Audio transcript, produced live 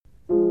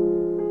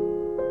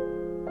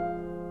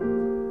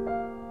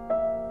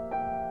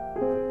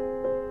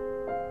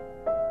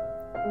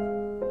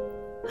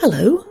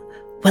Hello,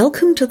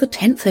 welcome to the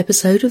 10th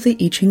episode of the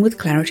Eating with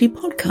Clarity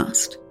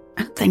podcast,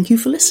 and thank you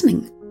for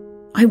listening.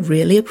 I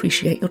really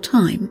appreciate your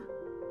time.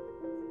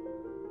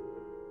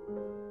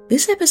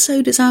 This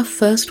episode is our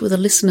first with a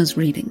listener's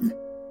reading.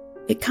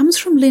 It comes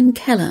from Lynn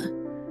Keller,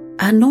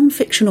 a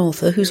non-fiction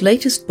author whose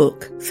latest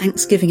book,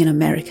 Thanksgiving in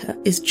America,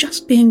 is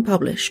just being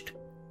published.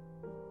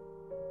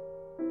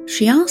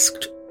 She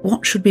asked,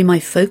 what should be my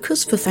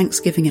focus for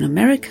Thanksgiving in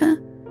America?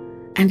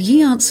 And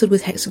he answered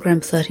with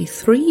hexagram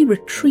 33,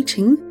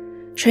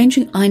 retreating,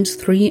 changing lines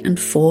 3 and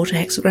 4 to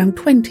hexagram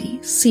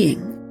 20,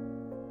 seeing.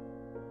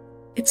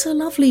 It's a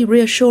lovely,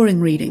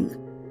 reassuring reading,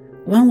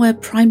 one where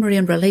primary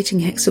and relating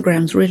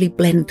hexagrams really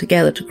blend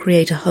together to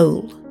create a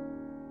whole.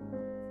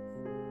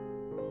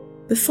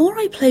 Before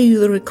I play you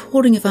the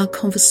recording of our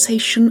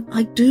conversation,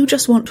 I do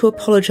just want to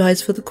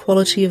apologise for the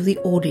quality of the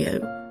audio.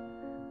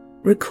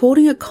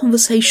 Recording a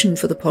conversation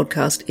for the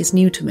podcast is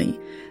new to me,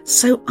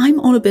 so I'm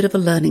on a bit of a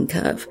learning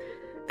curve,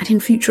 and in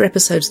future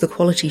episodes the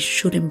quality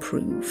should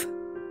improve.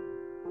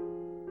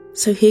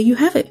 So here you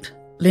have it,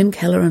 Lynn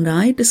Keller and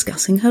I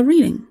discussing her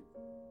reading.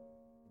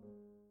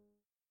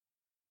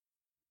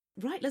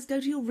 Right, let's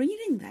go to your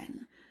reading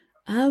then.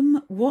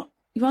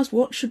 You asked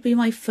what should be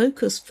my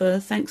focus for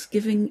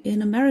Thanksgiving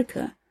in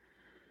America,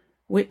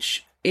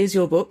 which is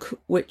your book,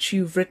 which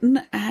you've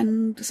written,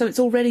 and so it's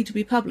all ready to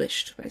be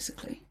published,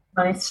 basically.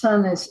 My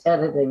son is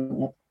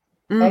editing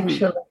it,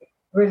 actually,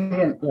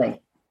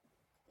 brilliantly.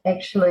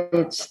 Actually,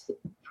 it's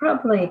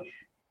probably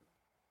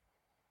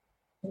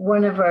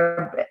one of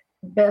our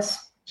best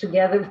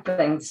together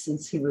things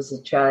since he was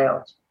a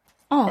child.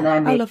 Oh,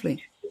 and how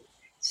lovely.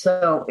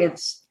 So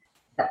it's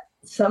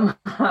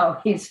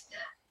somehow he's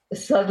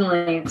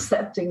suddenly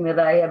accepting that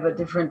I have a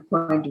different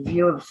point of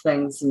view of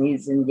things, and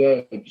he's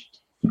engaged.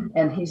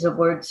 And he's a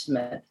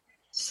wordsmith,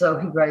 so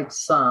he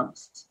writes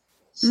songs.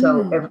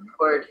 So every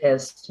word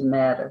has to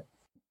matter.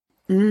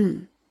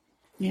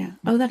 Yeah.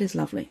 Oh, that is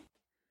lovely.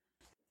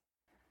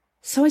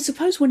 So I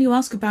suppose when you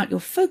ask about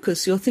your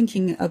focus, you're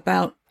thinking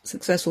about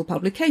successful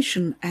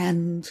publication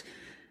and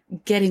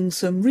getting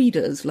some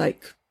readers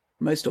like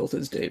most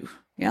authors do,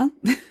 yeah?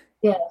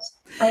 Yes.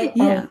 I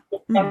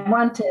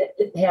want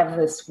to have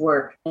this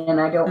work,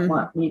 and I don't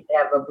want me to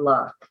have a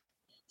block.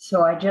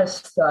 So I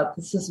just thought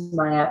this is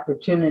my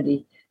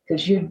opportunity,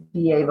 because you'd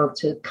be able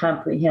to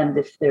comprehend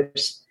if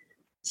there's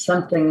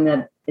something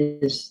that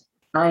is,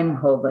 I'm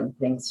holding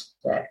things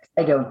back.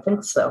 I don't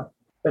think so,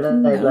 but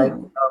I'd like to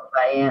know if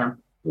I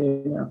am.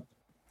 No,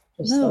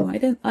 I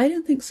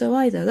don't think so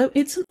either. Though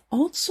it's an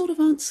odd sort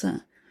of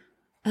answer,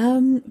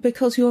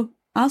 because you're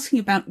asking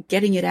about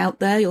getting it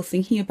out there. You're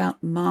thinking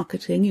about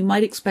marketing. You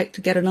might expect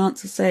to get an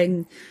answer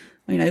saying,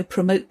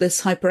 promote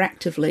this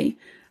hyperactively,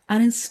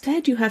 and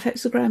instead you have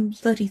hexagram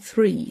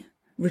 33,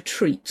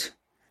 retreat,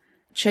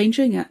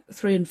 changing at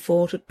 3 and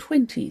 4 to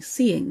 20,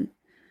 seeing.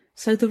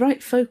 So the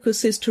right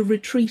focus is to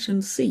retreat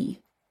and see.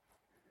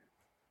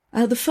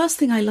 The first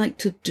thing I like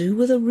to do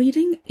with a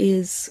reading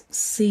is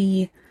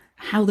see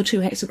how the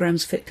two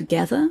hexagrams fit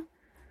together.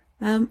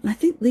 I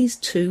think these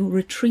two,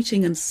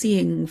 retreating and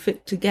seeing,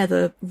 fit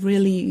together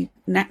really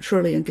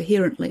naturally and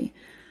coherently.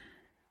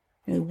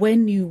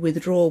 When you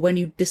withdraw, when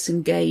you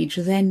disengage,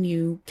 then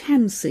you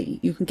can see.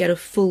 You can get a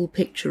full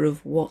picture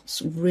of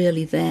what's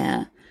really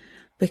there,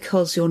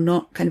 because you're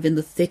not kind of in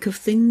the thick of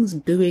things,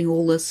 doing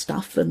all the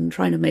stuff and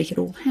trying to make it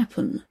all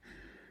happen.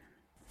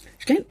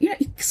 Yeah,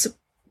 it's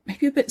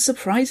maybe a bit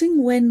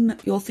surprising when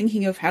you're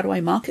thinking of how do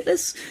I market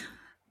this,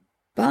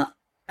 but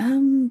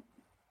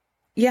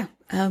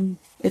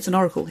it's an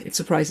oracle. It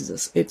surprises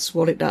us. It's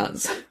what it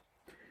does.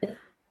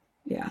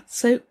 Yeah.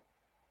 So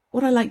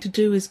what I like to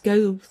do is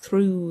go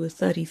through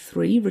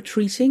 33,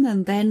 retreating,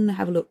 and then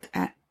have a look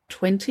at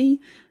 20,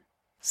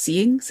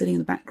 seeing, sitting in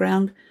the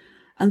background.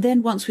 And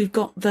then once we've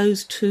got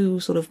those two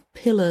sort of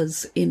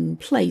pillars in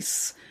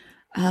place,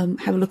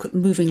 have a look at the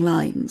moving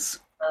lines.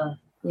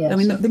 Yes. I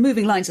mean, the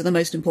moving lines are the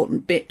most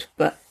important bit,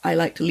 but I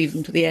like to leave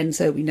them to the end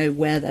so we know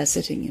where they're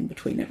sitting in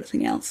between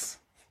everything else.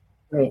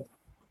 Great.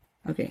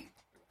 Okay.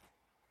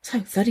 So,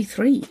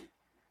 33.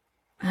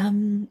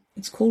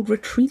 It's called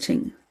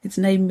retreating. Its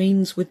name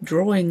means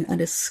withdrawing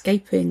and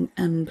escaping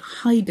and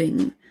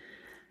hiding.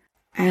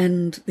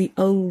 And the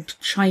old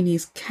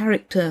Chinese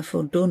character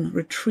for dun,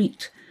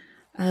 retreat,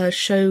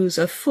 shows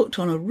a foot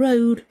on a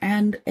road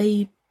and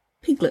a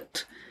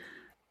piglet.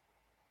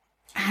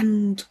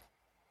 And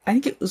I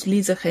think it was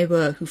Lisa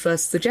Heber who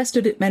first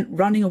suggested it meant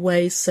running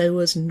away so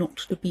as not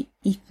to be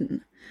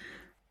eaten.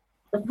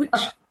 Which,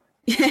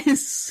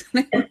 yes,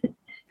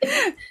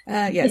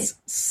 yes,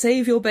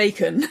 save your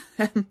bacon.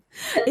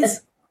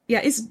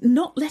 It's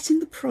not letting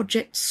the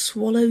project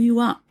swallow you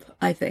up,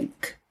 I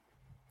think,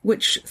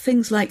 which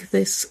things like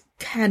this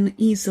can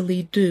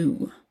easily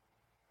do.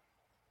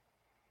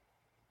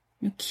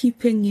 You're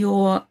keeping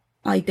your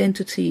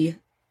identity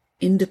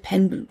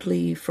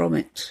independently from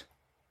it.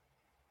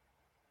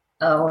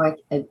 Oh,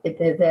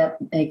 that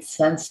makes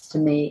sense to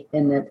me,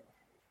 in that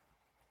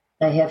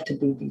I have to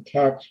be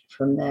detached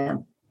from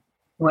them,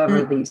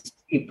 whoever these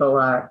people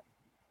are.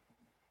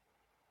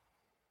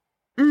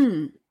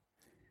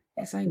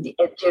 Yes,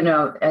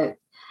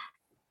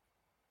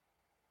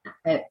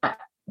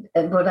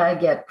 what I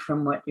get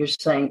from what you're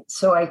saying.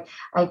 So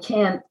I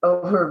can't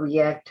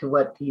overreact to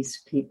what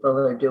these people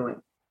are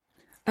doing.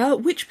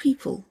 Which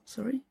people?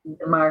 Sorry?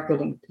 The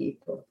marketing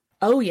people.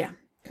 Oh, yeah,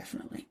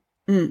 definitely.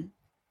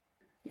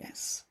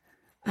 Yes.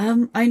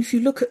 And if you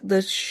look at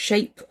the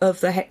shape of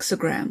the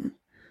hexagram,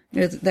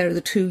 there are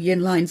the two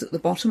yin lines at the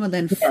bottom and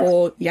then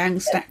four yang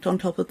stacked on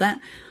top of that.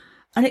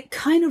 And it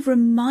kind of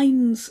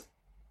reminds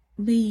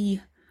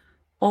me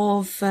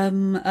of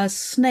a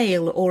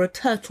snail or a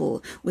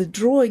turtle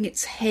withdrawing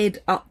its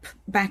head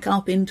back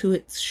up into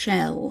its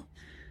shell.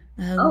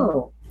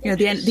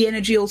 The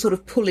energy all sort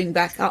of pulling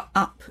back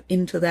up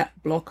into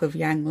that block of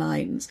yang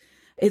lines.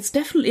 It's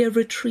definitely a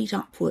retreat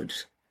upward,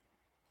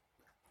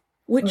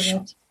 which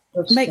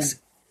makes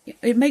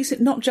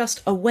it not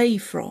just away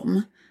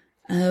from,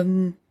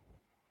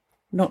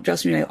 not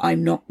just,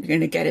 I'm not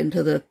going to get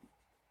into the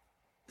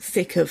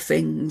thick of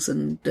things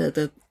and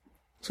the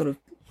sort of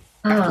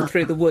battle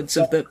through the woods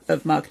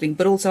of marketing,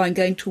 but also I'm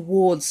going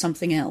towards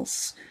something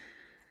else.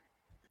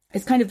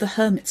 It's kind of the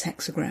hermit's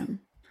hexagram.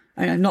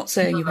 I'm not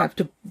saying you have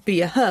to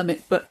be a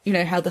hermit, but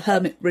how the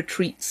hermit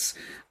retreats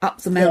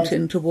up the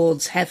mountain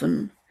towards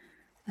heaven,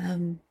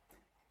 and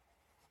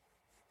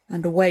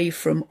away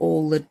from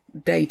all the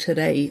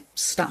day-to-day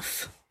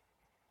stuff.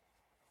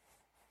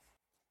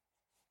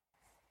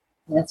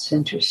 That's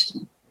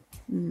interesting.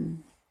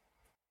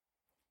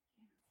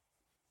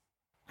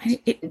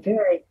 It's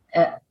very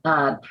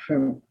odd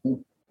for me.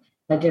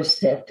 I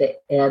just have to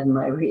add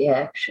my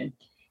reaction.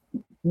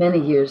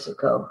 Many years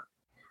ago,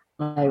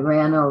 I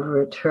ran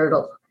over a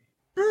turtle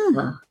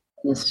in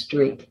the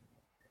street,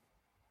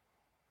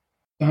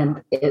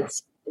 and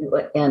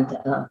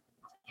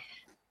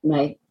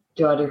my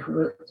daughter, who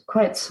was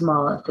quite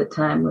small at the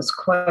time, was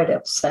quite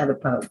upset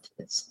about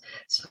this.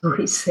 So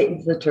we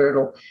saved the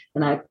turtle,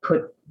 and I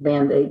put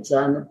Band-Aids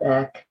on the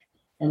back.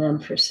 And then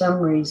for some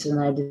reason,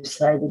 I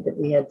decided that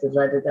we had to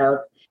let it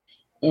out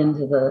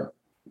into the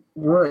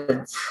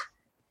woods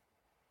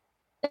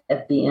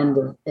at the end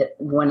of it,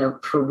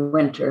 for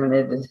winter, and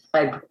it would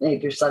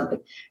hibernate or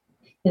something.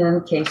 In any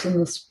case, in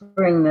the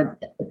spring, the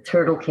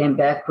turtle came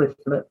back with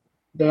the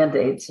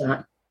Band-Aids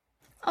on.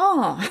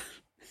 Oh.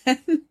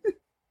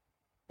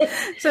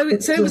 So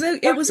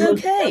it was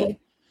okay.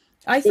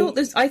 I thought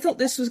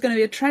this was going to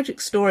be a tragic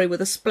story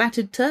with a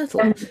splattered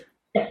turtle.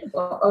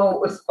 Oh, it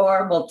was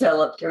horrible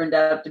till it turned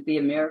out to be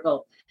a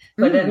miracle.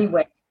 But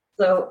anyway,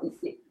 so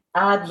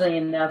oddly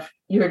enough,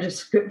 your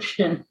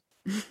description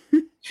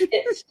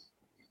fits.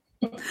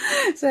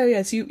 So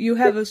yes, you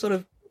have a sort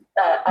of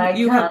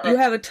you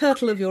have a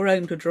turtle of your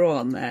own to draw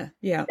on there.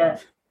 Yeah.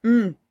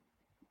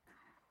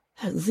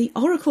 The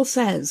oracle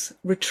says,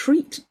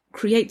 retreat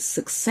creates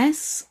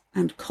success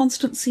and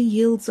constancy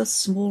yields a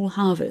small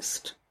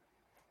harvest.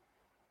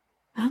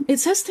 It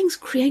says things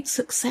create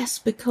success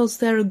because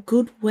they're a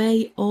good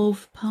way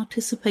of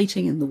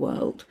participating in the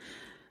world,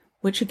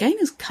 which again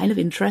is kind of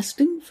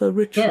interesting for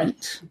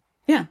retreat.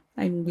 Yeah,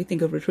 and we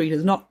think of retreat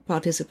as not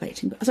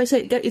participating, but as I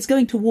say, it's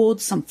going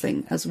towards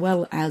something as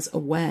well as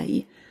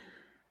away.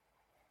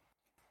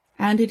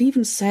 And it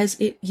even says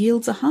it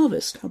yields a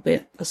harvest,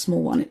 albeit a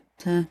small one.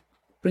 It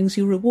brings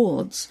you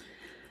rewards.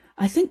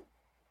 I think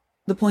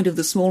the point of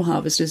the small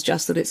harvest is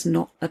just that it's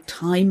not a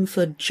time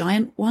for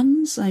giant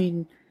ones. I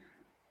mean,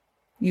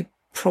 you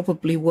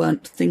probably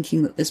weren't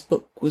thinking that this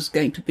book was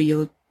going to be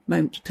your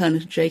moment to turn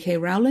into J.K.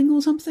 Rowling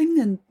or something,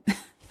 and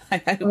I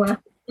hope...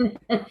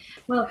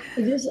 Well,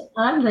 it is,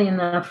 oddly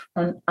enough,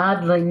 an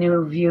oddly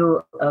new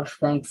view of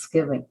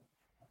Thanksgiving,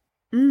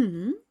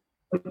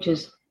 which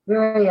is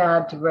very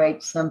odd to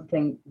write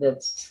something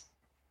that's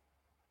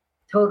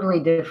totally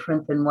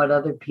different than what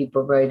other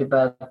people write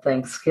about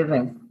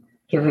Thanksgiving,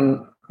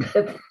 given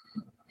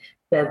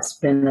that's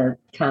been a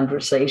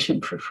conversation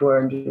for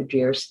 400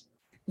 years.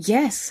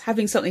 Yes,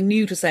 having something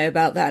new to say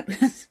about that.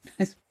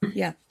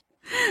 Yeah,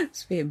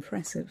 it's very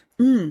impressive.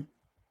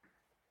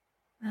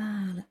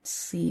 Let's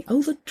see.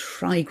 Oh, the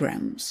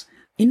trigrams.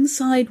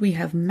 Inside we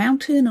have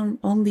mountain,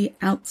 on the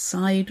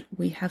outside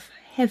we have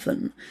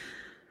heaven.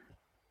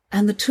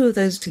 And the two of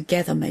those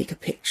together make a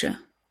picture.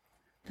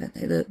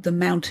 The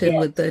mountain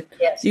with the...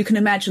 Yes. You can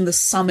imagine the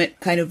summit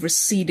kind of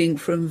receding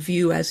from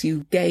view as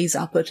you gaze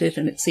up at it,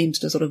 and it seems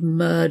to sort of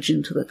merge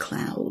into the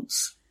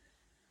clouds.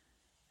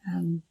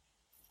 And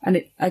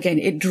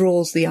it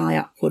draws the eye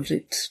upwards.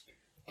 It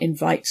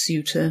invites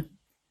you to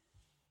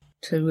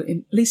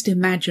at least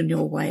imagine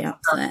your way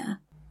up there.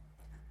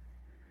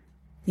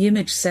 The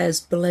image says,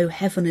 below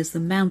heaven is the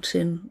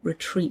mountain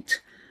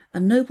retreat. A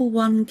noble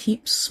one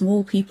keeps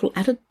small people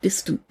at a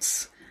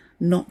distance,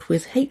 not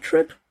with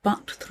hatred,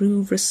 but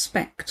through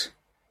respect.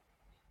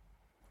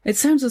 It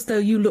sounds as though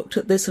you looked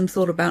at this and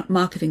thought about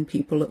marketing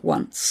people at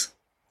once.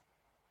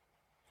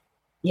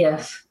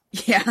 Yes.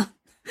 Yeah.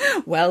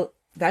 Well,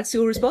 that's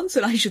your response,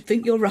 and I should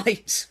think you're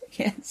right.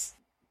 Yes.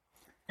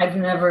 I've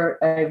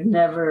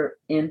never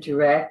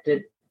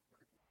interacted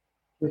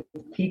with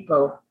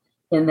people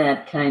in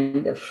that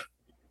kind of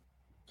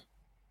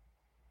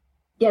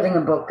getting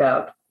a book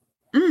out.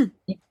 Mm.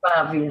 You've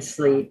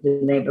obviously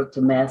been able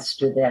to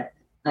master that.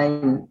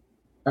 I'm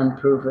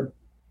unproven.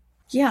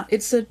 Yeah,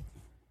 it's a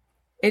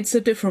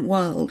different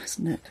world,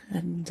 isn't it?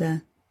 And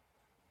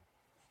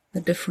a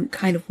different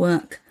kind of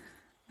work.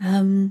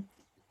 And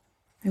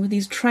with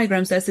these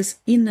trigrams, there's this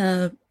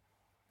inner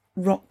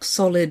rock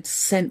solid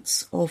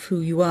sense of who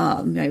you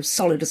are,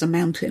 solid as a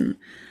mountain.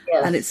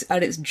 Yes.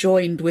 And it's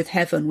joined with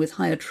heaven, with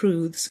higher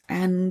truths,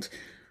 and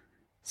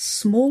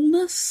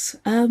smallness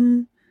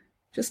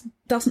just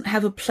doesn't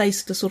have a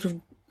place to sort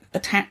of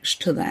attach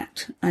to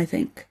that, I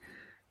think.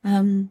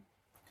 You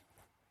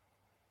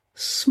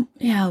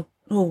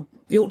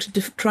ought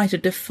to try to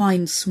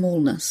define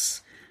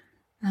smallness.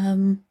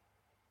 I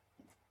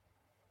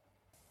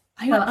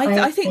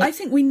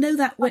think we know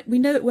that we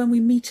know it when we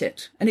meet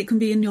it, and it can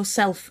be in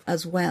yourself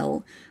as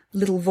well.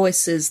 Little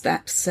voices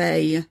that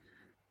say,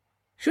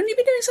 "Shouldn't you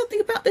be doing something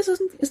about this?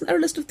 Isn't there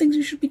a list of things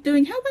you should be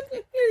doing? How about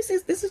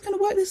this is going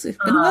to work? This is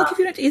going to work if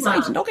you don't. It's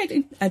not going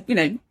to,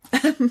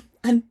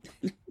 And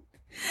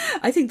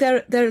I think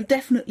there are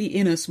definitely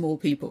inner small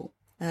people.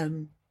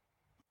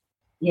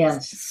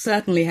 Yes,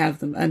 certainly have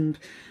them, and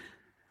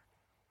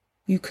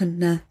you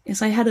can.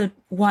 Yes, I had a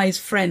wise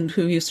friend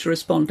who used to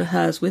respond to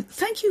hers with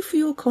 "Thank you for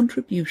your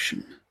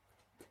contribution,"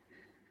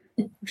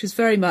 which is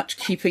very much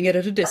keeping it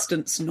at a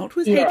distance, not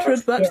with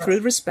hatred, but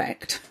through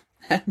respect.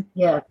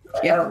 Yeah.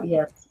 Yeah. Oh,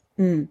 yes.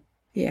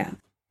 Yeah.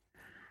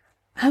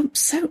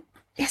 So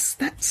yes,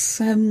 that's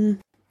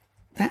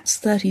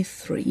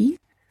 33.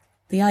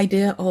 The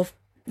idea of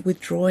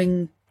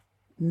withdrawing,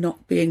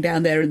 not being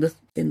down there in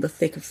the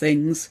thick of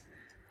things,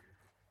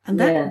 and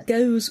that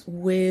goes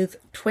with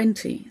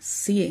 20,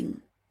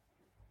 seeing.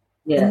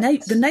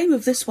 Yes. The name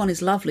of this one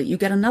is lovely. You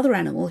get another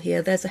animal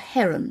here. There's a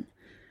heron.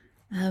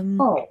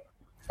 Oh,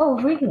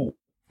 really?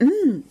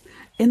 In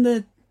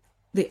the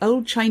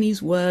old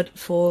Chinese word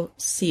for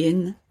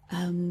seeing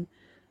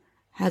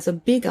has a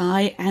big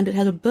eye, and it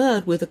has a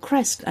bird with a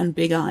crest and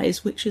big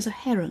eyes, which is a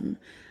heron.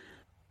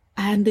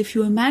 And if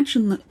you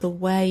imagine that the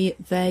way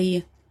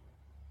they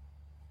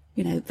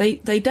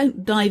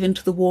don't dive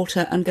into the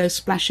water and go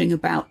splashing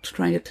about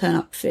trying to turn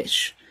up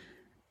fish.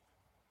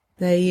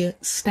 They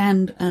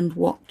stand and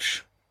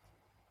watch,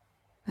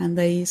 and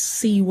they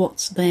see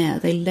what's there.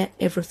 They let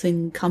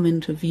everything come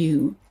into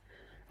view.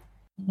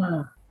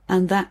 Wow.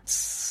 And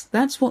that's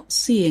what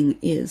seeing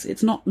is.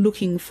 It's not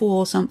looking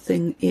for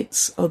something,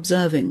 it's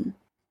observing.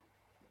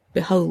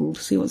 Behold,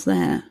 see what's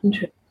there.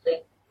 Interesting.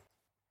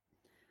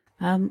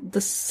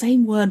 The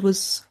same word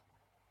was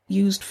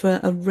used for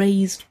a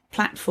raised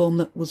platform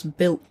that was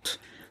built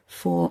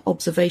for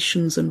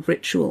observations and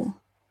ritual.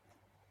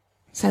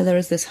 So there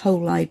is this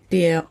whole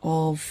idea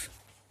of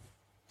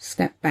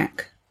step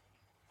back,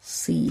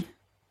 see.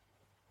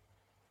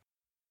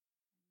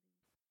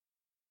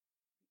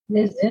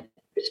 It's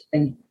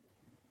interesting.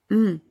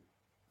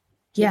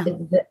 Yeah.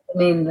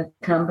 The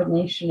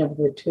combination of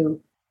the two,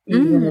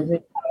 even the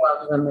visual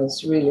of them,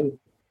 is really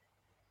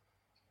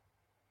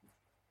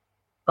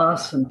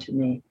awesome to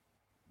me.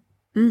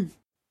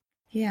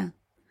 Yeah.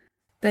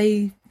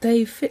 They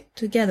fit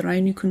together,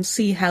 and you can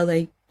see how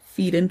they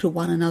feed into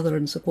one another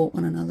and support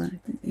one another. I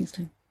think these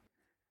two.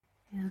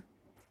 Yeah.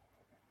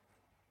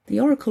 The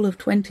Oracle of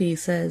 20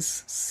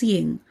 says,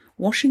 seeing,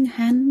 washing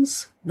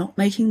hands, not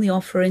making the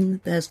offering,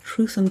 there's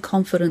truth and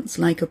confidence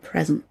like a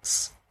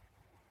presence.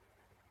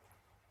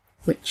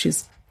 Which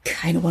is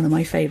kind of one of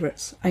my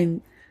favourites.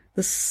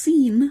 The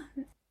scene,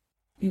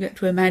 you get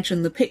to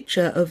imagine the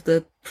picture of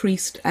the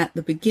priest at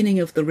the beginning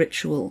of the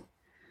ritual,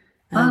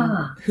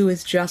 who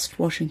is just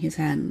washing his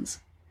hands.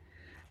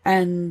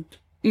 And,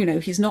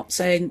 he's not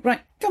saying,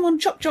 right, come on,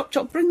 chop, chop,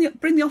 chop, bring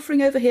the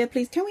offering over here,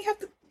 please. Can we have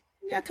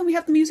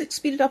the music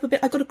speeded up a bit?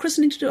 I've got a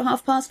christening to do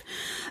at past.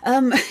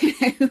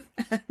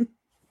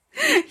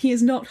 He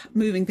is not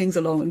moving things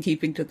along and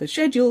keeping to the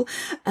schedule.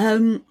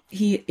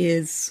 He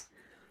is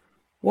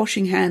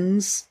washing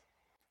hands,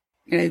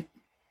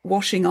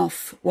 washing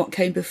off what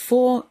came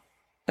before,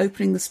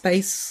 opening the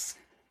space,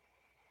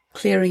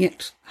 clearing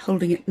it,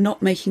 holding it,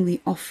 not making the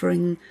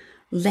offering,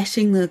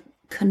 letting the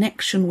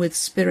connection with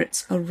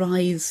spirits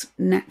arise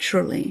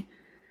naturally,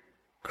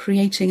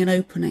 creating an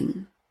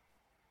opening.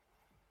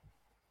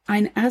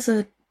 And as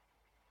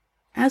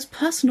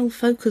personal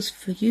focus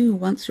for you,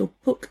 once your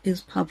book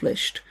is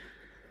published,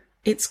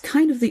 it's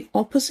kind of the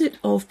opposite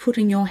of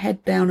putting your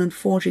head down and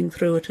forging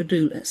through a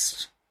to-do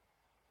list.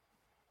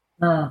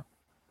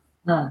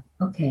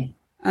 Okay.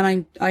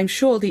 And I'm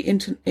sure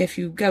if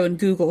you go and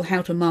Google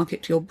how to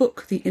market your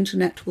book, the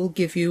internet will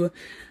give you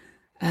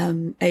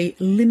a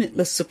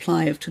limitless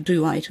supply of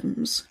to-do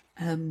items.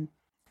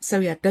 So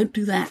yeah, don't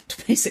do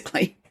that,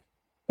 basically.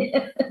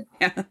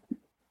 Yeah.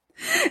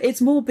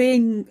 It's more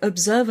being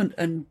observant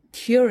and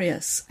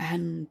curious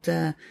and,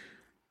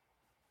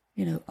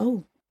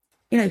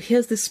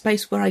 here's this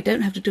space where I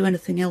don't have to do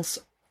anything else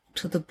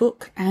to the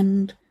book,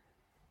 and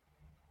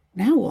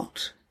now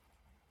what?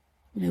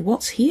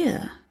 What's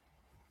here?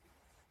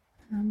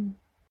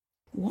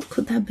 What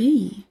could that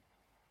be?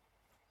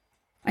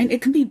 And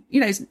it can be,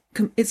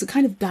 it's a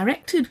kind of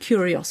directed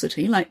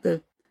curiosity, like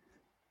the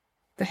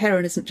the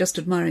heron isn't just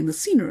admiring the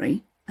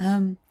scenery.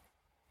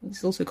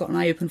 He's also got an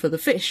eye open for the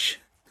fish.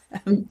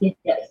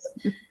 Yes.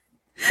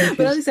 But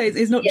as I say,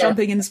 it's not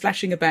jumping and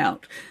splashing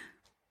about.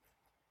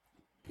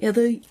 Yeah,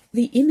 the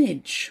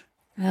image,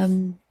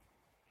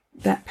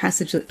 that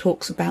passage that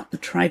talks about the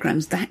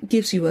trigrams, that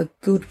gives you a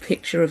good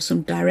picture of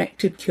some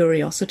directed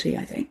curiosity,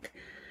 I think.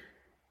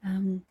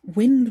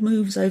 Wind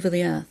moves over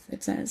the earth,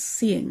 it says,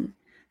 seeing.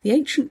 The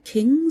ancient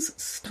kings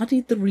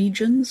studied the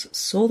regions,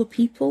 saw the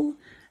people,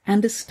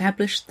 and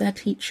established their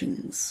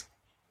teachings.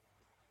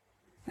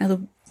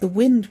 Now, the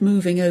wind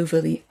moving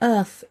over the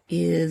earth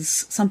is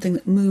something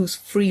that moves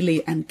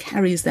freely and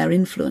carries their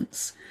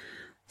influence.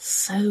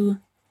 So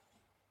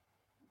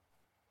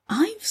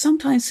I've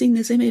sometimes seen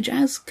this image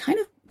as kind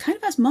of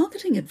as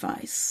marketing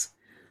advice,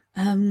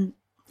 in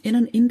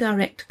an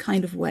indirect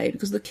kind of way,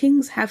 because the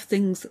kings have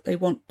things that they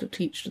want to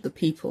teach to the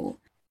people,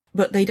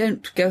 but they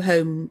don't go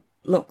home,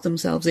 lock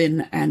themselves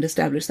in and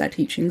establish their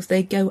teachings.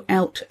 They go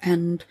out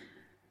and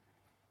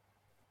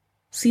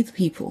see the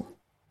people,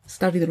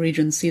 study the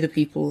region, see the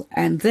people,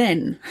 and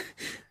then...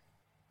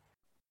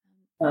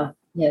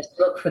 yes,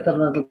 look for the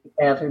little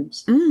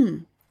patterns.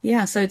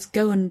 Yeah, so it's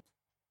go and...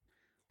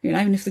 You know,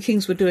 even if the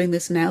kings were doing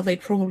this now,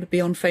 they'd probably be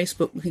on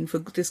Facebook looking for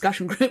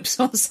discussion groups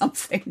or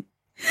something.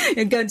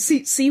 And go and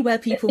see where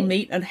people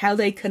meet and how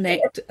they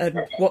connect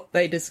and what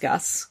they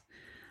discuss.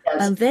 Yes.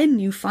 And then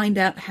you find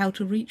out how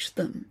to reach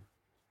them.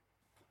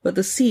 But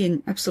the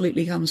seeing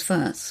absolutely comes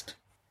first.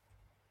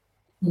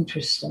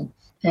 Interesting.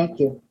 Thank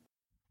you.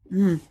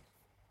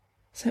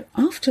 So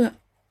after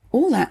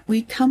all that,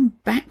 we come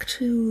back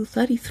to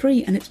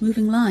 33 and it's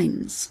moving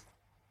lines.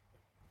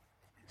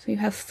 So you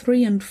have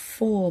 3 and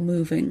 4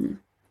 moving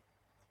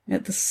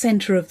at the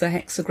centre of the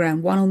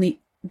hexagram, one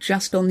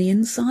just on the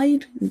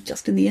inside,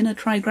 just in the inner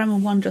trigram,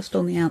 and one just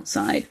on the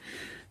outside.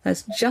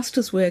 That's just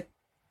as we're,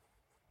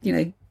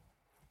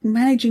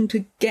 managing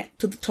to get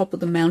to the top of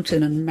the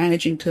mountain and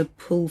managing to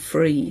pull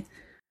free.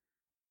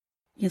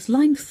 Yes,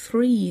 line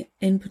 3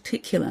 in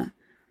particular,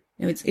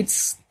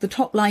 it's the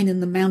top line in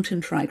the mountain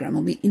trigram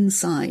on the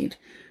inside.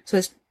 So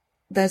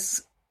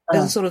there's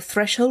a sort of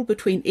threshold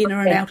between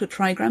inner and outer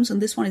trigrams,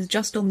 and this one is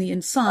just on the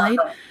inside.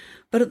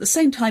 But at the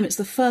same time, it's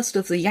the first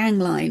of the yang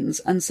lines,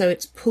 and so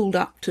it's pulled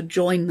up to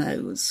join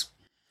those.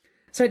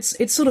 So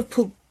it's sort of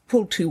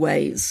pulled two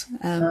ways,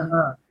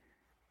 and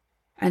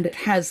it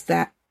has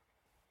that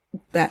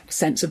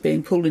sense of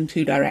being pulled in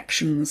two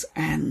directions,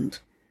 and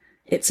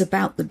it's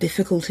about the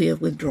difficulty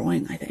of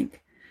withdrawing, I think.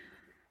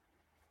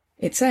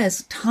 It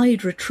says,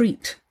 tide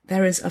retreat,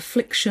 there is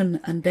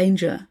affliction and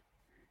danger,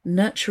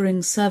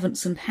 nurturing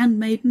servants and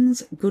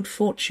handmaidens, good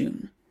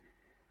fortune.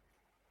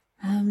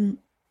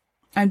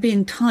 And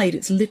being tied,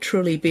 it's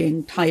literally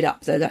being tied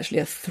up. There's actually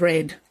a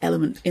thread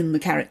element in the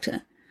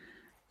character.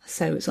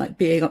 So it's like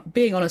being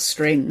on a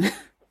string.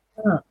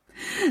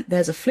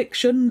 There's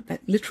affliction,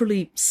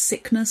 literally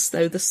sickness,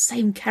 though the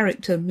same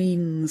character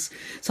means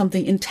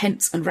something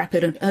intense and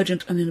rapid and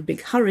urgent and in a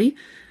big hurry,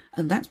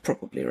 and that's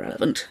probably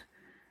relevant.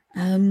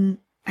 And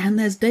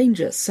there's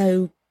danger,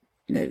 so,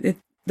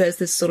 there's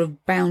this sort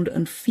of bound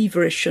and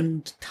feverish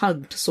and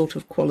tugged sort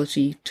of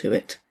quality to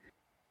it.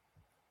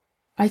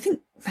 I think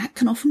that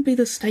can often be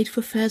the state of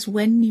affairs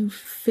when you've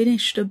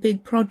finished a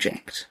big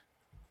project.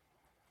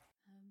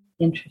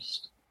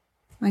 Interesting.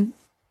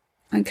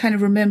 I'm kind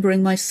of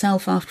remembering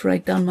myself after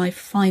I'd done my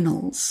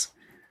finals.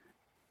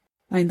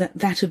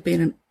 That had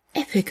been an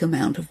epic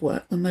amount of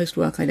work, the most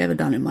work I'd ever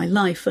done in my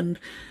life, and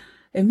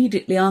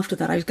immediately after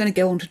that I was going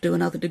to go on to do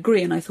another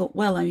degree, and I thought,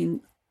 well,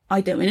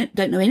 I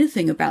don't know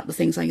anything about the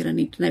things I'm going to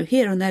need to know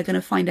here, and they're going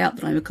to find out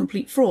that I'm a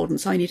complete fraud, and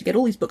so I need to get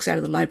all these books out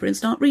of the library and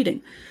start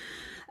reading.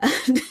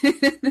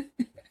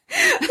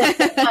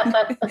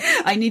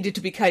 I needed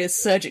to be kind of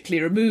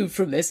surgically removed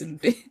from this and,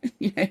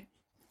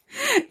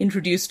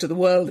 introduced to the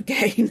world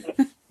again.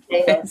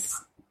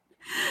 Yes.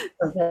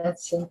 Oh,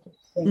 that's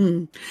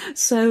interesting.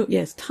 So,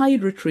 yes,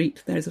 tide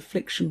retreat, there is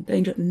affliction,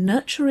 danger.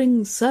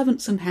 Nurturing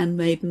servants and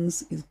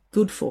handmaidens is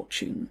good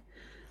fortune.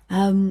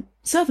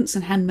 Servants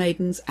and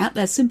handmaidens, at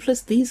their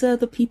simplest, these are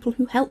the people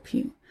who help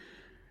you.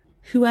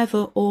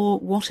 Whoever or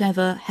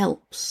whatever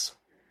helps.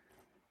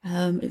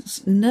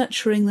 It's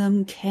nurturing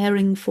them,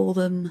 caring for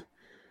them,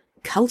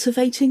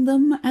 cultivating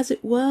them, as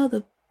it were,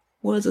 the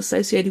words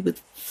associated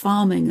with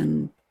farming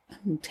and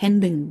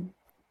tending.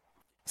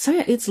 So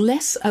yeah, it's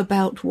less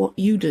about what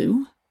you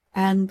do,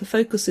 and the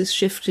focus is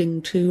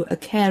shifting to a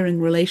caring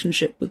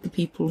relationship with the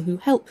people who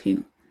help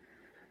you,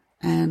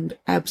 and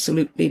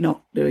absolutely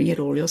not doing it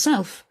all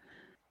yourself.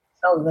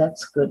 Oh,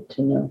 that's good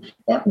to know.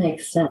 That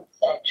makes sense,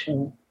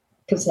 actually,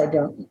 because I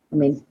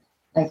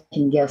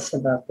can guess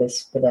about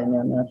this, but I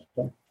know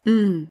nothing.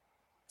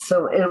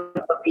 So it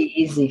would be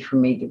easy for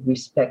me to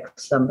respect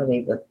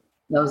somebody that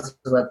knows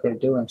what they're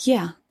doing.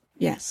 Yeah,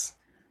 yes.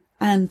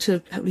 And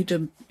to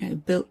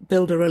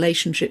build a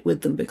relationship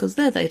with them, because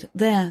they're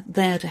there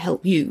to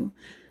help you.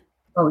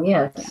 Oh,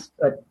 yes,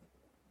 but...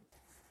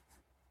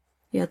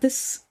 Yeah,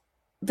 this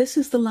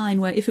is the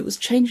line where if it was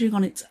changing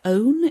on its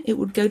own, it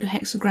would go to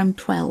hexagram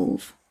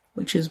 12,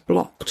 which is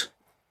blocked.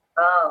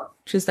 Oh,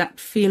 which is that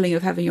feeling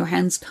of having your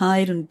hands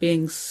tied and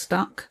being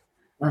stuck.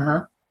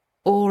 Uh-huh.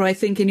 Or I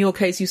think in your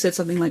case you said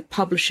something like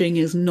publishing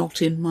is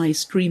not in my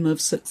stream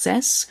of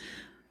success.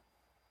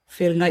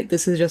 Feeling like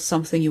this is just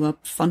something you are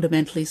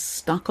fundamentally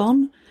stuck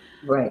on.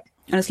 Right.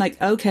 And it's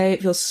like, okay,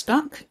 if you're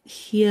stuck,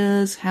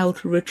 here's how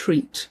to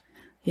retreat.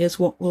 Here's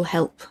what will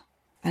help.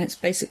 And it's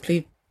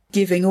basically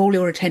giving all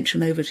your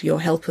attention over to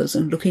your helpers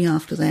and looking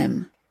after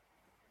them.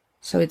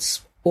 So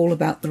it's all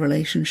about the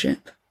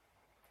relationship.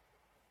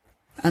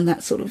 And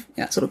that sort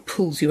of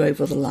pulls you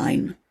over the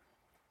line.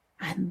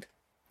 And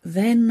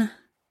then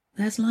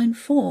there's line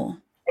 4.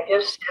 I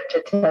just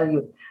have to tell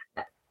you,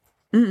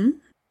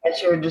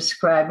 as you're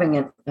describing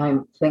it,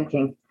 I'm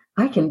thinking,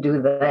 I can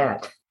do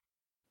that.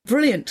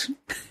 Brilliant.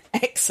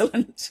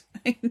 Excellent.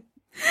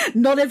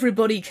 Not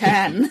everybody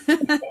can.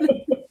 But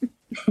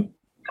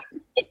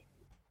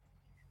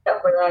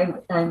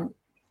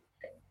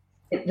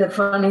the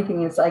funny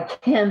thing is I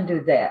can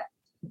do that.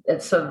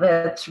 And so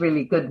that's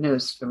really good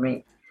news for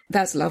me.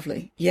 That's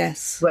lovely.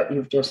 Yes. What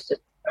you've just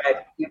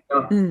described.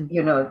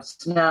 You know,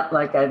 it's not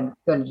like I'm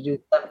going to do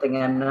something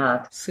I'm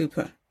not.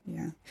 Super.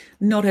 Yeah.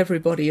 Not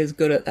everybody is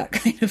good at that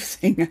kind of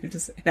thing, I have to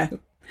say. No.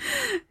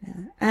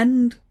 Yeah.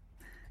 And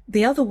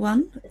the other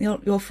one,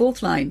 your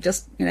fourth line,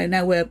 just,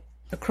 now we're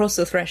across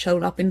the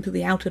threshold up into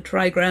the outer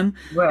trigram.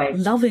 Right.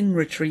 Loving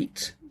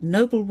retreat.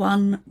 Noble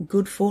one,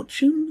 good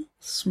fortune.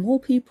 Small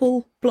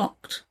people,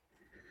 blocked.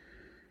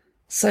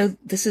 So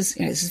this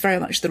is very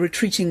much the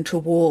retreating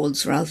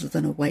towards rather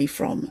than away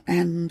from.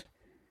 And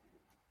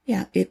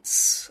yeah,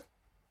 it's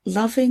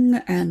loving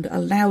and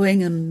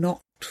allowing and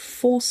not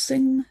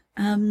forcing.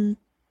 Actually,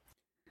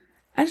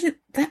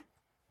 that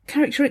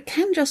character, it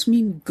can just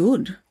mean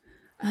good.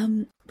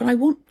 But I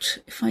want,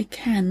 if I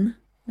can,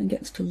 when it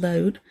gets to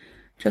load,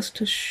 just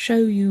to show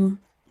you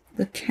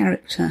the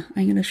character.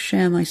 I'm going to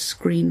share my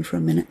screen for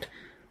a minute.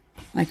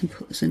 I can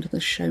put this into the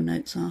show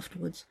notes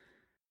afterwards.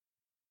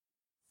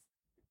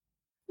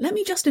 Let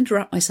me just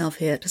interrupt myself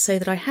here to say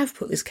that I have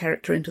put this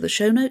character into the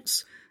show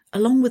notes,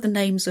 along with the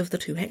names of the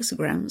 2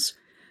 hexagrams,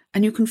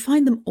 and you can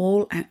find them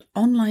all at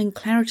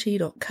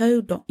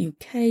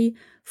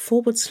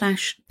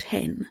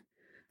onlineclarity.co.uk/10.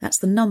 That's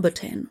the number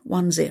 10,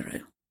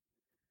 10.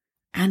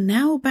 And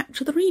now back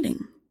to the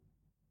reading.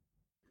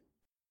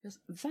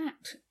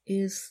 That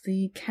is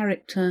the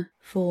character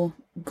for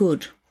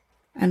good,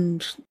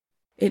 and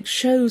it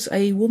shows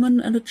a woman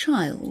and a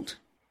child.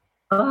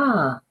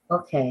 Ah,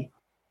 okay.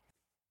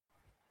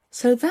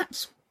 So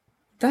that's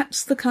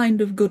the kind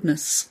of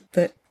goodness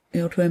that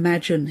you're to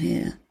imagine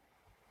here.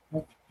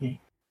 Okay.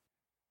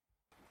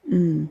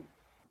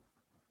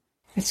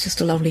 It's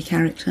just a lovely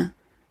character.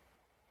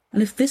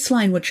 And if this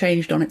line were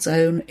changed on its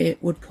own,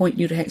 it would point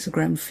you to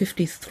hexagram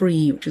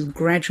 53, which is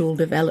gradual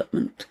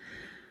development.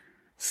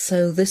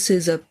 So this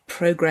is a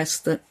progress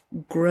that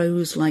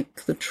grows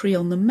like the tree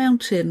on the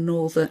mountain,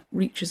 or that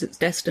reaches its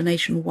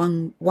destination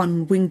one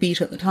wing beat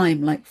at a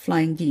time, like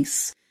flying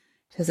geese.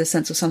 It has a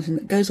sense of something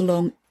that goes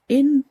along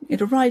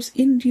it arrives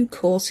in due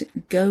course,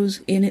 it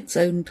goes in its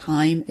own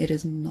time, it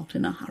is not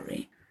in a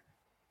hurry.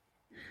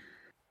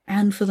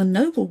 And for the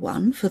noble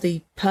one, for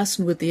the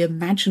person with the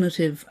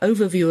imaginative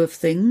overview of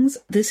things,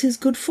 this is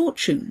good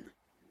fortune.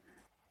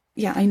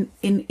 Yeah, in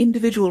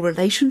individual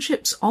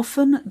relationships,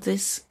 often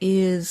this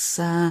is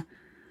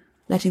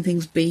letting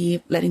things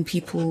be, letting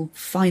people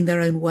find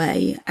their own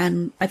way.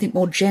 And I think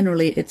more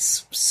generally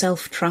it's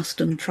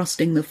self-trust and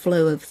trusting the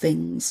flow of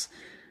things.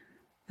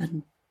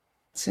 And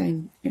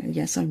saying,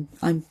 yes, I'm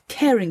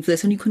caring for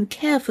this, and you can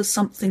care for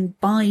something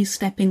by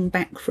stepping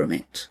back from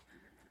it.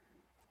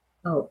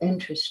 Oh,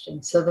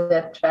 interesting. So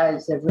that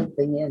ties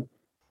everything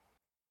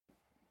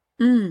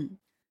in.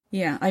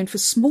 Yeah, and for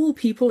small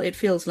people, it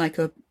feels like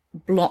a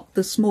block.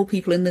 The small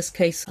people in this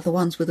case are the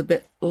ones with a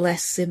bit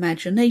less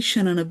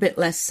imagination and a bit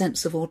less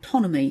sense of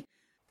autonomy.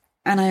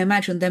 And I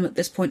imagine them at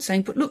this point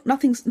saying, but look,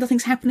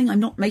 nothing's happening. I'm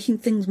not making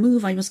things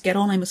move. I must get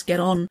on.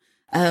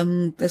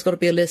 There's got to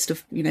be a list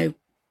of,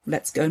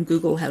 let's go and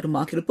Google how to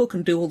market a book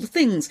and do all the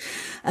things.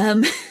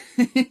 I've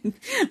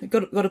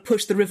got to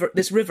push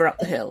this river up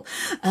the hill.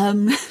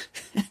 And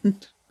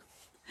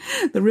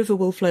the river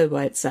will flow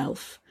by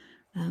itself.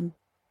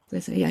 They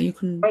say, yeah, you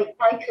can.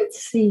 I could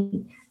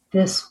see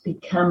this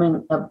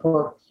becoming a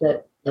book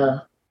that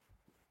the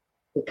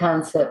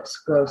concepts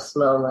grow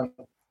slowly.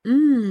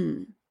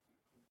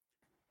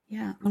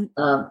 Yeah.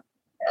 There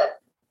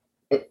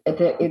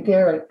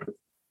are a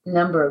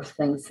number of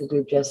things that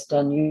are just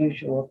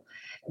unusual.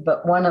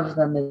 But one of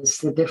them is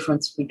the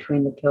difference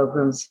between the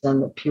Pilgrims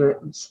and the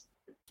Puritans.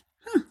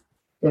 Huh.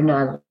 They're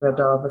not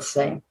at all the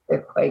same. They're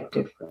quite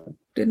different.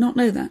 Did not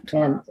know that.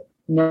 And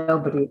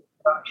nobody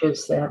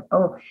approaches that.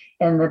 Oh,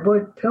 and the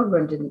word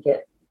pilgrim didn't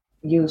get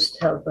used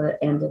till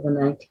the end of the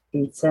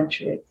 19th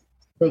century.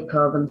 They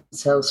call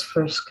themselves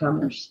first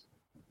comers.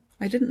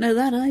 I didn't know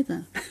that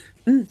either.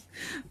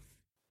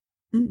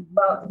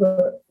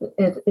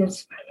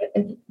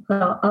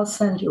 Well, I'll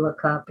send you a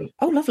copy.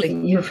 Oh, lovely.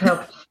 You've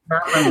helped.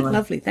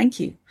 Lovely, thank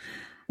you.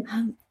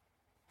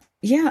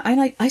 Yeah,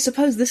 and I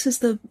suppose this is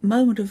the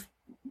moment of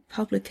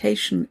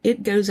publication,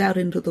 it goes out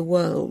into the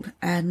world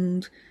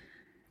and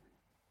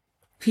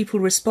people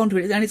respond to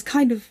it. And it's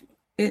kind of,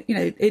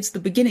 it's the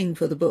beginning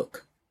for the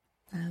book.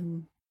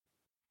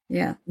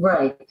 Yeah.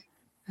 Right.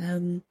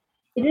 It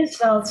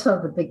is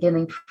also the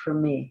beginning for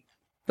me.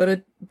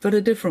 But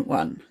a different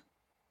one.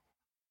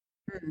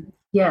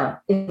 Yeah,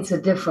 it's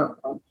a different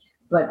one,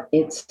 but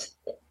it's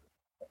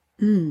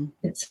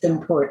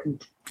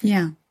important.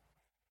 Yeah.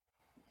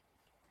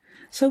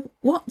 So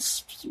what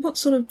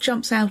sort of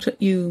jumps out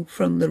at you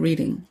from the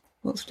reading?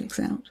 What sticks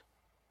out?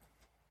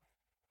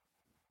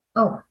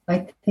 Oh,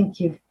 I think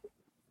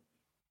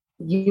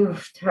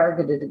you've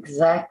targeted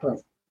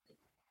exactly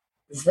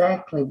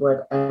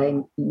what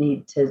I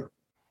need to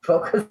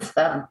focus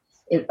on.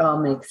 It all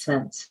makes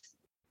sense.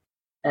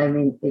 I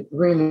mean, it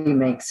really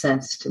makes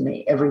sense to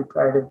me, every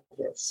part of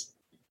this,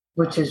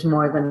 which is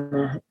more than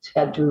a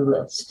to-do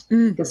list.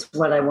 Because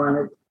what I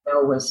wanted to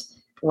know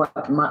was what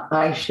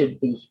I should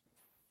be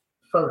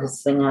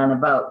focusing on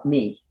about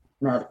me,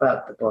 not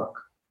about the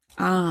book.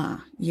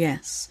 Ah,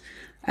 yes.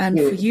 And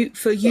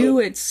for you,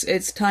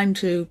 it's time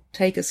to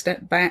take a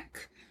step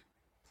back,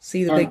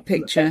 see the big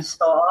picture.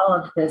 So all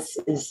of this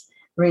is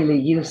really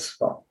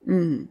useful.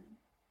 Good.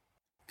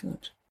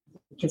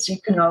 Because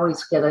you can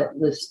always get a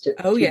list of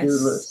to-do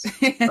list,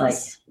 yes. like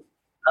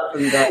up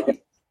and down.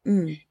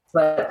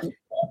 But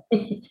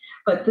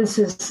this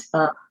is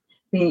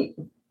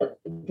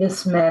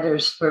this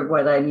matters for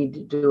what I need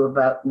to do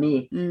about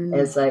me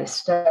as I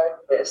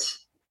start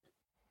this.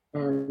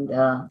 And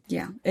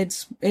yeah,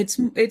 it's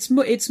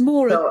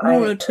more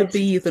a to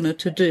be than a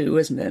to do,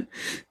 isn't it?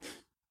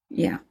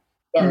 Yeah.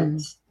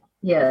 Yes.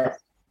 Yeah.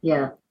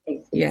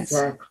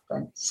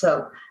 Exactly.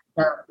 So,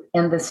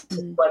 and this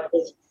is what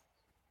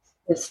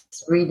this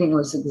reading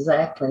was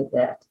exactly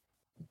that.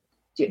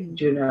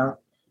 You know.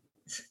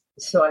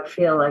 So I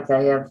feel like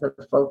I have the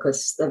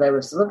focus that I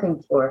was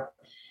looking for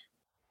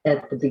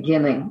at the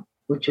beginning,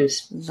 which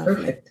is lovely.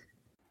 Perfect.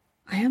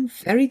 I am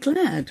very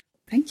glad.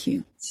 Thank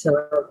you. So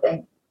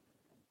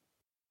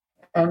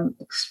I'm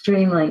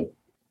extremely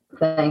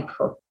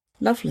thankful.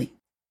 Lovely.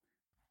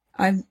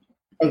 I'm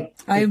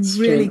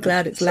really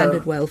glad it's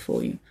landed well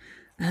for you.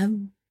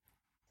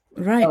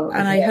 Right,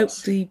 and I hope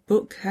the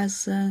book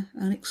has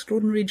an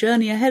extraordinary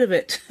journey ahead of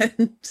it.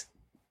 Thank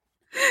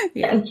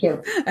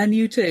you. And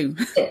you too.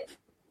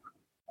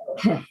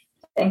 Okay.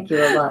 Thank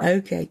you a lot.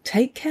 Okay,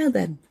 take care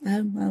then.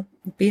 I'll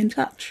be in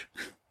touch.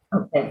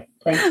 Okay,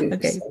 thank you.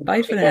 Okay,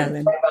 bye for now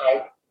then.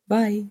 Bye-bye.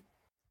 Bye.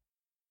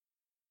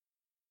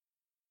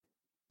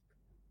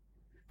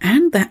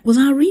 And that was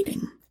our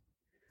reading.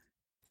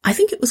 I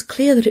think it was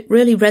clear that it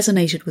really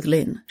resonated with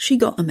Lynn. She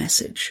got the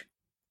message.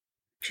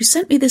 She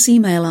sent me this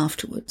email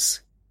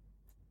afterwards.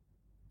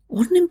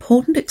 What an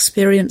important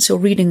experience your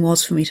reading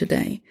was for me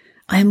today.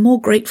 I am more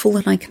grateful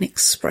than I can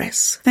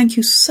express. Thank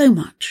you so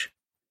much.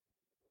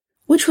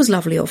 Which was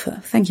lovely of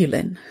her. Thank you,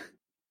 Lynn.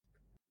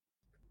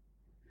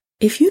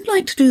 If you'd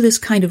like to do this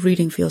kind of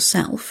reading for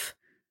yourself,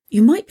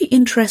 you might be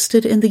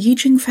interested in the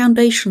Yijing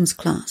Foundations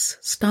class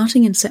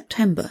starting in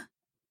September.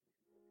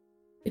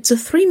 It's a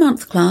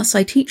 3-month class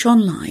I teach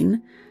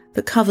online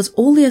that covers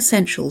all the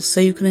essentials so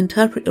you can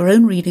interpret your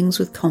own readings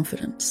with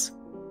confidence.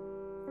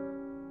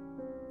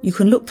 You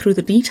can look through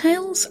the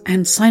details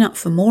and sign up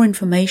for more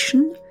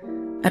information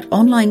at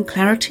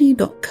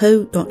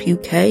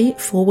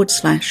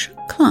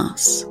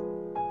onlineclarity.co.uk/class.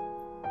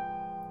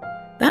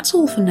 That's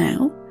all for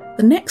now.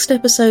 The next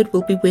episode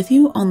will be with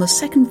you on the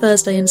second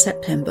Thursday in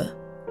September.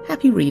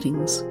 Happy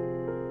readings.